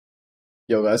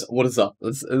Yo guys, what is up?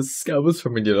 This is Scalpers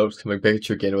from MenuDocs coming back at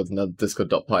you again with another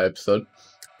Discord.py episode.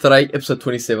 Today, episode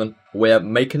 27, we're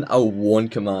making a warn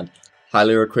command.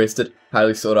 Highly requested,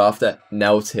 highly sought after,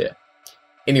 now it's here.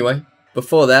 Anyway,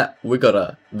 before that, we got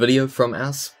a video from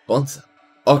our sponsor,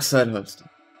 Oxide Hosting.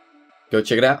 Go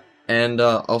check it out, and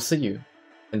I'll see you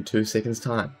in 2 seconds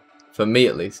time. For me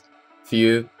at least. For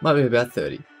you, might be about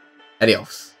 30.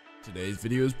 Adios. Today's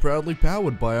video is proudly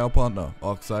powered by our partner,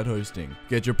 Oxide Hosting.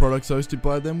 Get your products hosted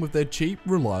by them with their cheap,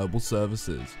 reliable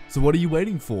services. So what are you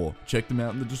waiting for? Check them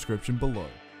out in the description below.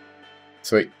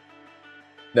 Sweet.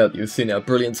 Now that you've seen our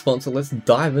brilliant sponsor, let's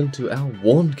dive into our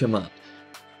warn command.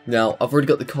 Now, I've already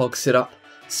got the cog set up,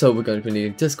 so we're going to be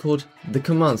needing Discord, the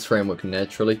commands framework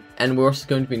naturally, and we're also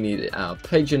going to be needing our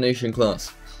pagination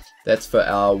class. That's for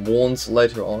our warns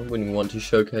later on when we want to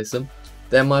showcase them.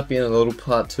 That might be in a little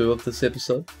part 2 of this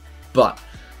episode. But,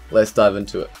 let's dive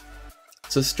into it.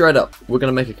 So straight up, we're going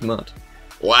to make a command.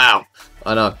 Wow,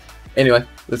 I know. Anyway,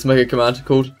 let's make a command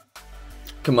called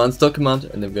commands.command,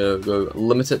 and then we're going to go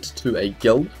limit it to a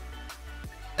guild.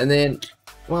 And then,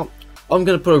 well, I'm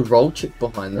going to put a role check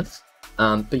behind this.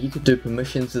 But you could do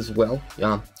permissions as well.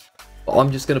 But I'm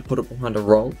just going to put it behind a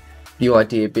role. The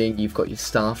idea being you've got your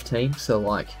staff team, so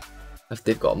like, if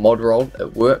they've got a mod role,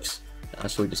 it works.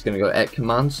 So we're just going to go at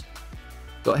commands.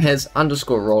 Got has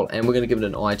underscore role, and we're going to give it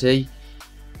an ID.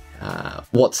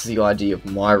 What's the ID of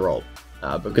my role?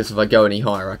 Because if I go any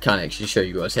higher, I can't actually show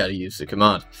you guys how to use the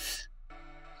command.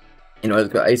 You know, we've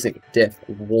got async def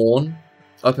warn.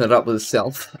 Open it up with a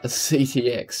self, a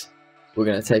CTX. We're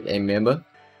going to take a member.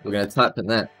 We're going to type in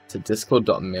that to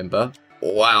discord.member.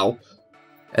 Wow.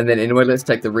 And then anyway, let's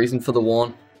take the reason for the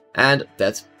warn, and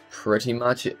that's pretty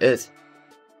much it.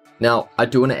 Now, I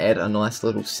do want to add a nice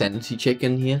little sanity check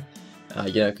in here.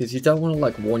 You know, because you don't want to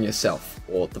like warn yourself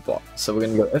or the bot. So we're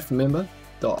going to go if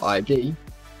member.id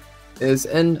is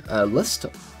in a list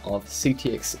of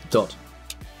ctx dot,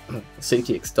 not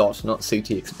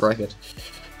ctx bracket,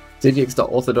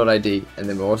 ctx.author.id, and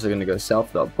then we're also going to go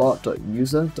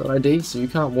self.bot.user.id, so you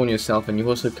can't warn yourself and you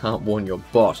also can't warn your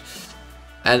bot.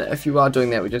 And if you are doing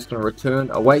that, we're just going to return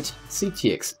await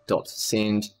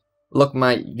ctx.send. Look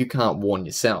mate, you can't warn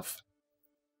yourself.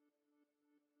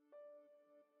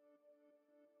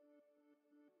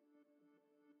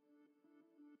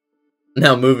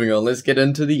 Now moving on, let's get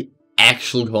into the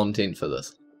actual content for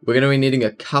this. We're going to be needing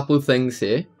a couple of things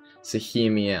here, so hear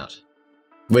me out.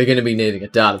 We're going to be needing a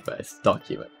database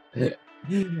document.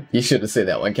 You should have seen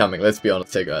that one coming, let's be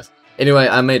honest here guys. Anyway,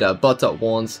 I made a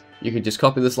bot.warns. You can just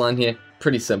copy this line here.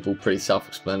 Pretty simple, pretty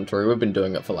self-explanatory. We've been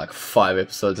doing it for like 5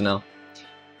 episodes now.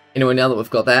 Anyway, now that we've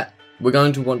got that, we're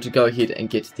going to want to go ahead and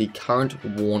get the current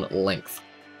warn length.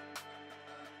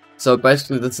 So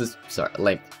basically this is,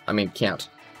 length, I mean count.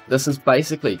 This is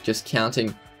basically just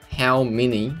counting how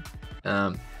many,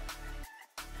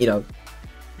 you know,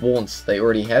 warns they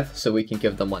already have, so we can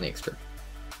give them 1 extra.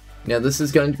 Now this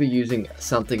is going to be using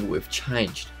something we've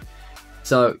changed.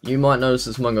 So you might notice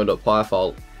this mongo.py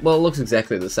file, well, it looks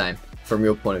exactly the same from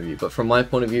your point of view, but from my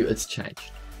point of view, it's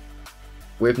changed.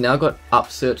 We've now got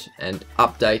upsert and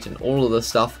update and all of this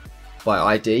stuff by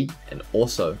ID and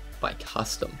also by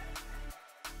custom.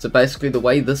 So basically the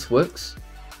way this works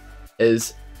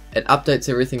is it updates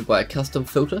everything by a custom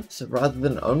filter, so rather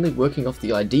than only working off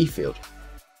the ID field,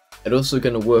 it's also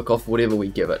going to work off whatever we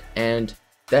give it, and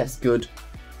that's good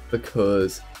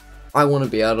because I want to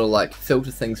be able to like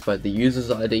filter things by the user's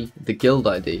ID, the guild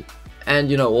ID, and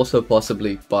you know also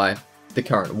possibly by the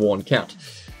current warn count.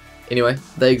 Anyway,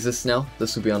 they exist now,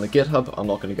 this will be on the GitHub, I'm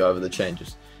not going to go over the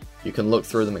changes. You can look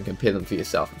through them and compare them for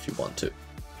yourself if you want to.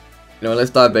 Anyway,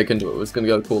 let's dive back into it. We're just going to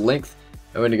go call length,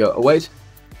 and we're going to go await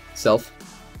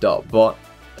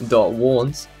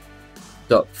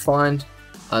self.bot.warns.find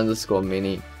underscore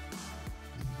many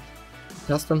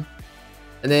custom.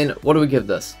 And then what do we give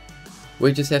this?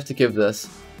 We just have to give this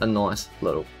a nice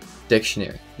little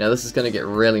dictionary. Now this is going to get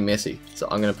really messy, so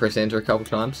I'm going to press enter a couple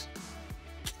times.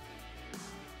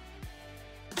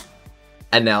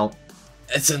 And now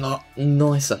it's a lot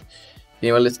nicer.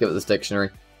 Anyway, let's give it this dictionary.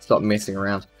 Stop messing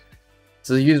around.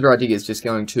 So the user ID is just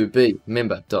going to be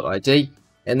member.id.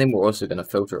 And then we're also going to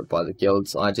filter it by the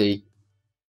guild's ID.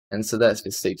 And so that's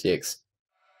just ctx.guild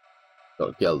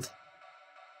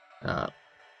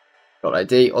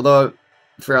 .id. Although,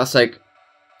 for our sake,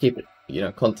 keep it, you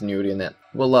know, continuity in that.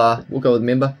 We'll go with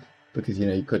member, because you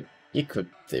know you could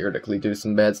theoretically do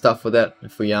some bad stuff with that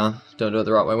if we don't do it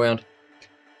the right way around.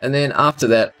 And then after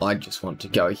that, I just want to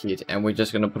go ahead and we're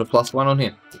just going to put a +1 on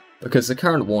here, because the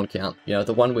current warn count, you know,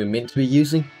 the one we're meant to be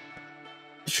using,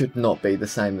 should not be the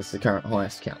same as the current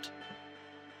highest count.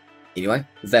 Anyway,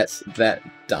 that's that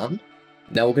done.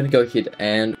 Now we're going to go ahead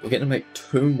and we're going to make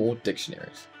 2 more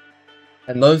dictionaries.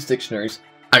 And those dictionaries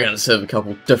are going to serve a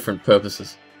couple different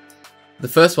purposes. The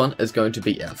first one is going to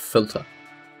be our filter.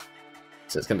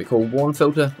 So it's going to be called warn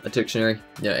filter, a dictionary,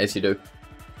 as you do.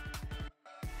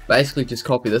 Basically just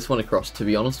copy this one across, to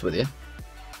be honest with you.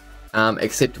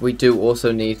 Except we do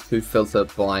also need to filter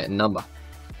by number.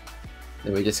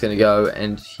 Then we're just going to go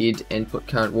and head and put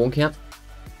current warn count.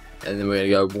 And then we're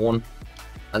going to go warn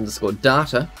underscore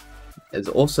data is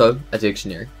also a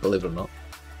dictionary, believe it or not.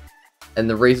 And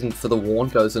the reason for the warn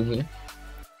goes in here.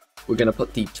 We're going to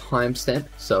put the timestamp,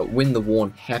 so when the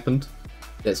warn happened,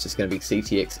 that's just going to be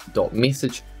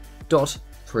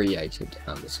ctx.message.created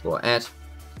underscore at.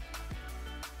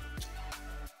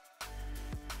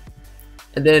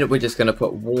 And then we're just going to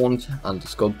put warned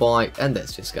underscore by, and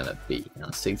that's just going to be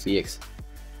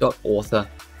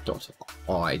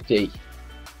ctx.author.id.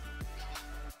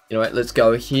 You know what, let's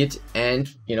go ahead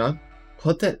and,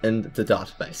 put that in the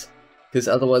database. Because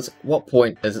otherwise, what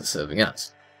point is it serving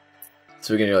us?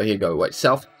 So we're going to go here, go wait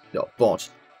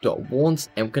self.bot.warns,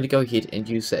 and we're going to go ahead and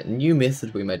use that new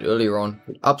method we made earlier on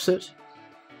with upsert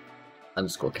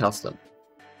underscore custom.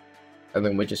 And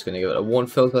then we're just going to give it a warn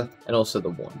filter and also the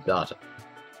warn data.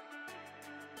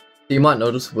 You might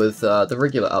notice with the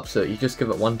regular upsert, you just give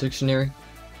it 1 dictionary.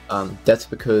 That's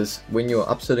because when you're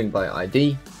upserting by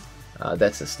ID,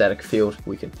 that's a static field.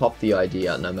 We can pop the ID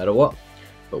out no matter what.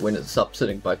 But when it's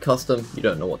upserting by custom, you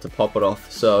don't know what to pop it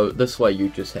off. So this way you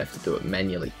just have to do it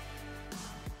manually.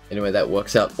 Anyway, that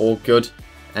works out all good.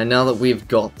 And now that we've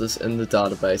got this in the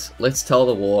database, let's tell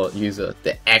the war user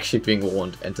they're actually being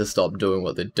warned and to stop doing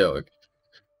what they're doing.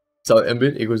 So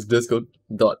embed equals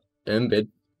discord.embed.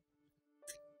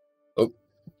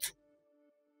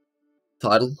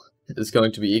 Title is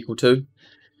going to be equal to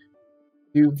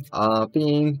you are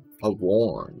being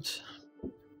warned.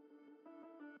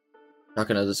 Chuck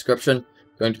in a description,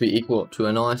 going to be equal to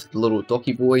a nice little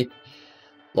docky boy,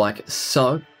 like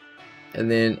so. And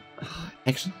then,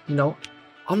 actually, I'm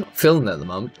not feeling that at the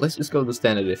moment. Let's just go with the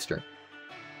standard F string.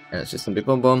 And it's just going to be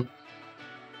boom boom.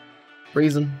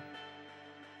 Reason.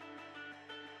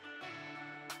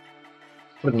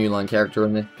 Put a new line character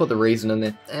in there, put the reason in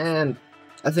there, and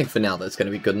I think for now that's going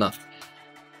to be good enough.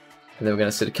 And then we're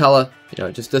going to set a color,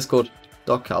 just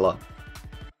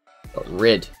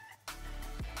discord.color.red.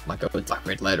 Might go with black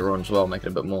red later on as well, make it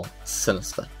a bit more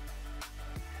sinister.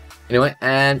 Anyway,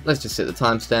 and let's just set the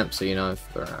timestamp so,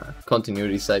 for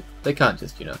continuity's sake, they can't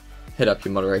just, hit up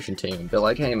your moderation team and be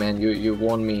like, hey man, you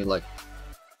warned me like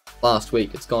last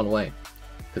week, it's gone away.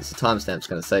 Because the timestamp's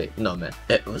going to say, no man,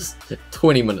 it was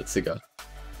 20 minutes ago.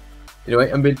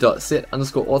 Anyway,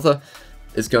 embed.set_author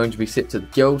is going to be set to the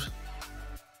guild.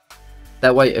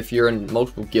 That way, if you're in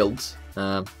multiple guilds,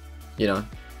 you're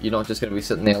not just going to be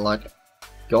sitting there like,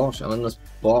 gosh, I'm in this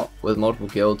bot with multiple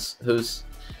guilds. Who's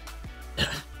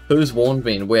warned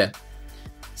me and where?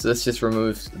 So this just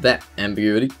removes that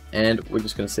ambiguity, and we're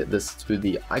just going to set this to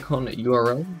the icon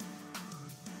URL.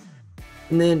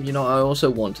 And then, I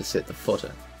also want to set the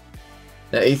footer.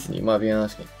 Now, Ethan, you might be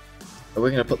asking, are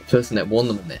we going to put the person that warned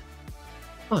them in there?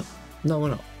 Oh, no, we're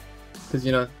not. Because,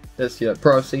 that's,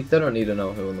 privacy. They don't need to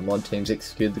know who on the mod teams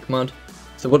executed the command.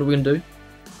 So what are we going to do?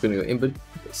 We're going to go embed,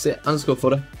 set underscore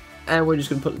footer, and we're just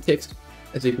going to put the text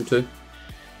as equal to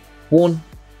warn,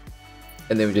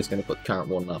 and then we're just going to put current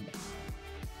warn number.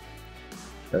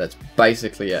 And that's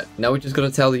basically it. Now we're just going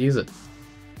to tell the user,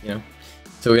 So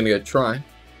we're going to go try,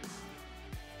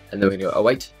 and then we're going to go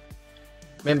await,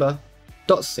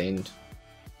 member.send,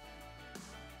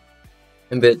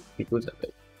 embed equals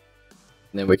embed.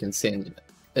 And then we can send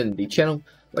in the channel,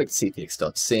 like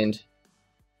ctx.send,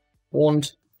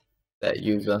 warned that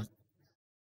user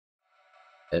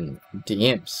in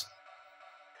DMs.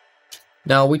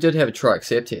 Now we did have a try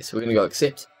accept here, so we're going to go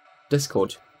accept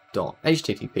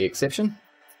discord.http exception,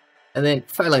 and then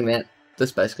failing that,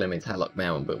 this basically means hey look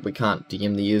man, but we can't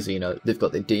DM the user, they've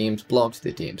got their DMs blocked,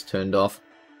 their DMs turned off,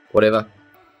 whatever.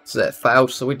 So that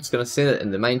failed, so we're just going to send it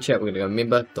in the main chat. We're going to go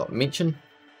member.mention,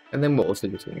 and then we're also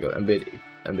just going to go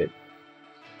embed.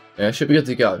 Now it should be good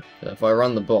to go. If I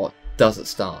run the bot, does it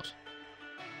start?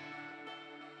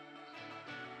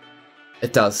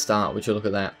 It does start, would you look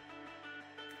at that.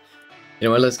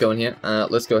 Anyway, let's go in here,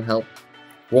 let's go help,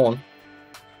 warn,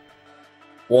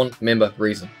 member,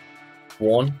 reason,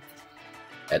 warn,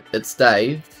 it's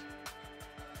Dave,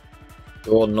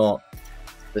 you're not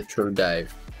the true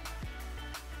Dave.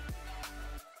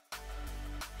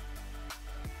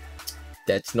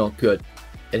 That's not good.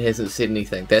 It hasn't said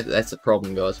anything. That's the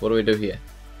problem, guys. What do we do here?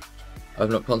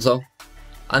 Open up console.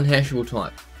 Unhashable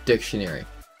type. Dictionary.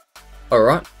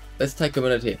 Alright. let's take a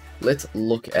minute here. Let's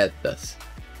look at this.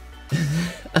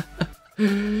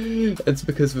 It's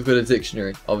because we've got a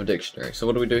dictionary of a dictionary. So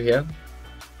what do we do here?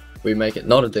 We make it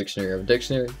not a dictionary of a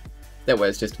dictionary. That way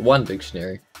it's just one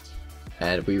dictionary.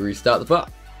 And we restart the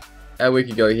bot. And we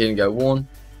can go ahead and go warn.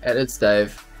 And it's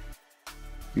Dave.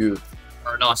 You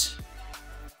are not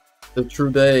the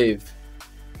true Dave.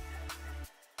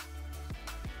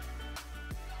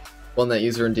 On that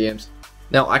user in DMs.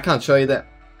 Now I can't show you that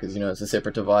because you know it's a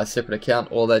separate device, separate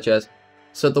account, all that jazz.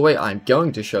 So the way I'm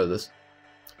going to show this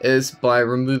is by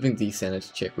removing the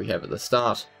sanity check we have at the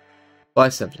start by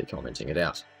simply commenting it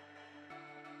out.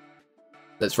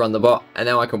 Let's run the bot, and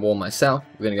now I can warn myself.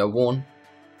 We're going to go warn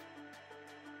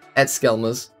at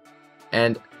Skelmers,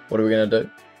 and what are we going to do?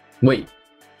 We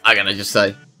are going to just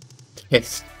say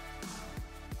test.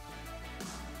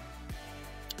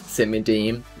 Send me a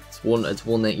DM. It's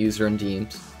warn that user in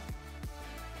DMs.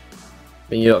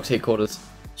 MenuDocs headquarters,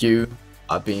 you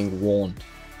are being warned.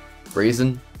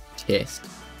 Reason, test.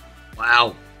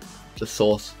 Wow, the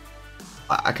source.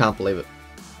 I can't believe it.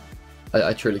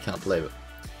 I truly can't believe it.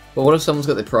 But what if someone's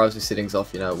got their privacy settings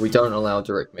off? You know, we don't allow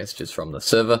direct messages from the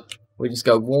server. We just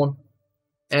go warn.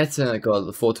 At the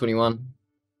 421.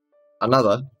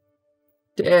 Another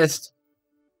test.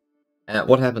 And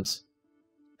what happens?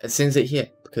 It sends it here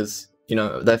because you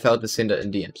know they failed to send it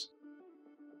in DMs.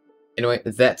 Anyway,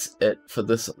 that's it for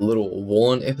this little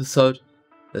warn episode.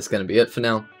 That's going to be it for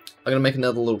now. I'm going to make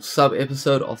another little sub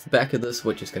episode off the back of this,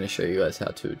 which is going to show you guys how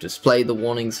to display the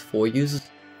warnings for users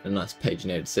in a nice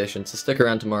paginated session, so stick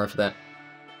around tomorrow for that.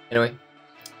 Anyway,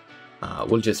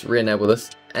 we'll just re-enable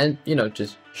this, and, you know,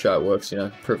 just show it works, you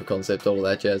know, proof of concept, all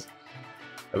that jazz.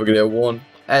 And we're going to go warn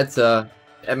at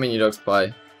MenuDocs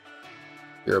by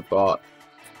you're a bot.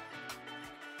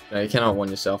 No, you cannot warn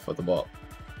yourself with the bot.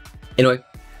 Anyway,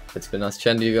 it's been nice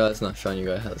chatting to you guys, nice showing you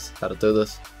guys how to do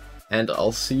this, and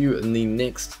I'll see you in the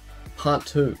next part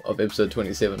 2 of episode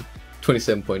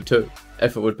 27.2,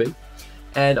 if it would be,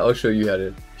 and I'll show you how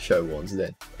to show warns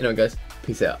then. Anyway guys,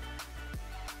 peace out.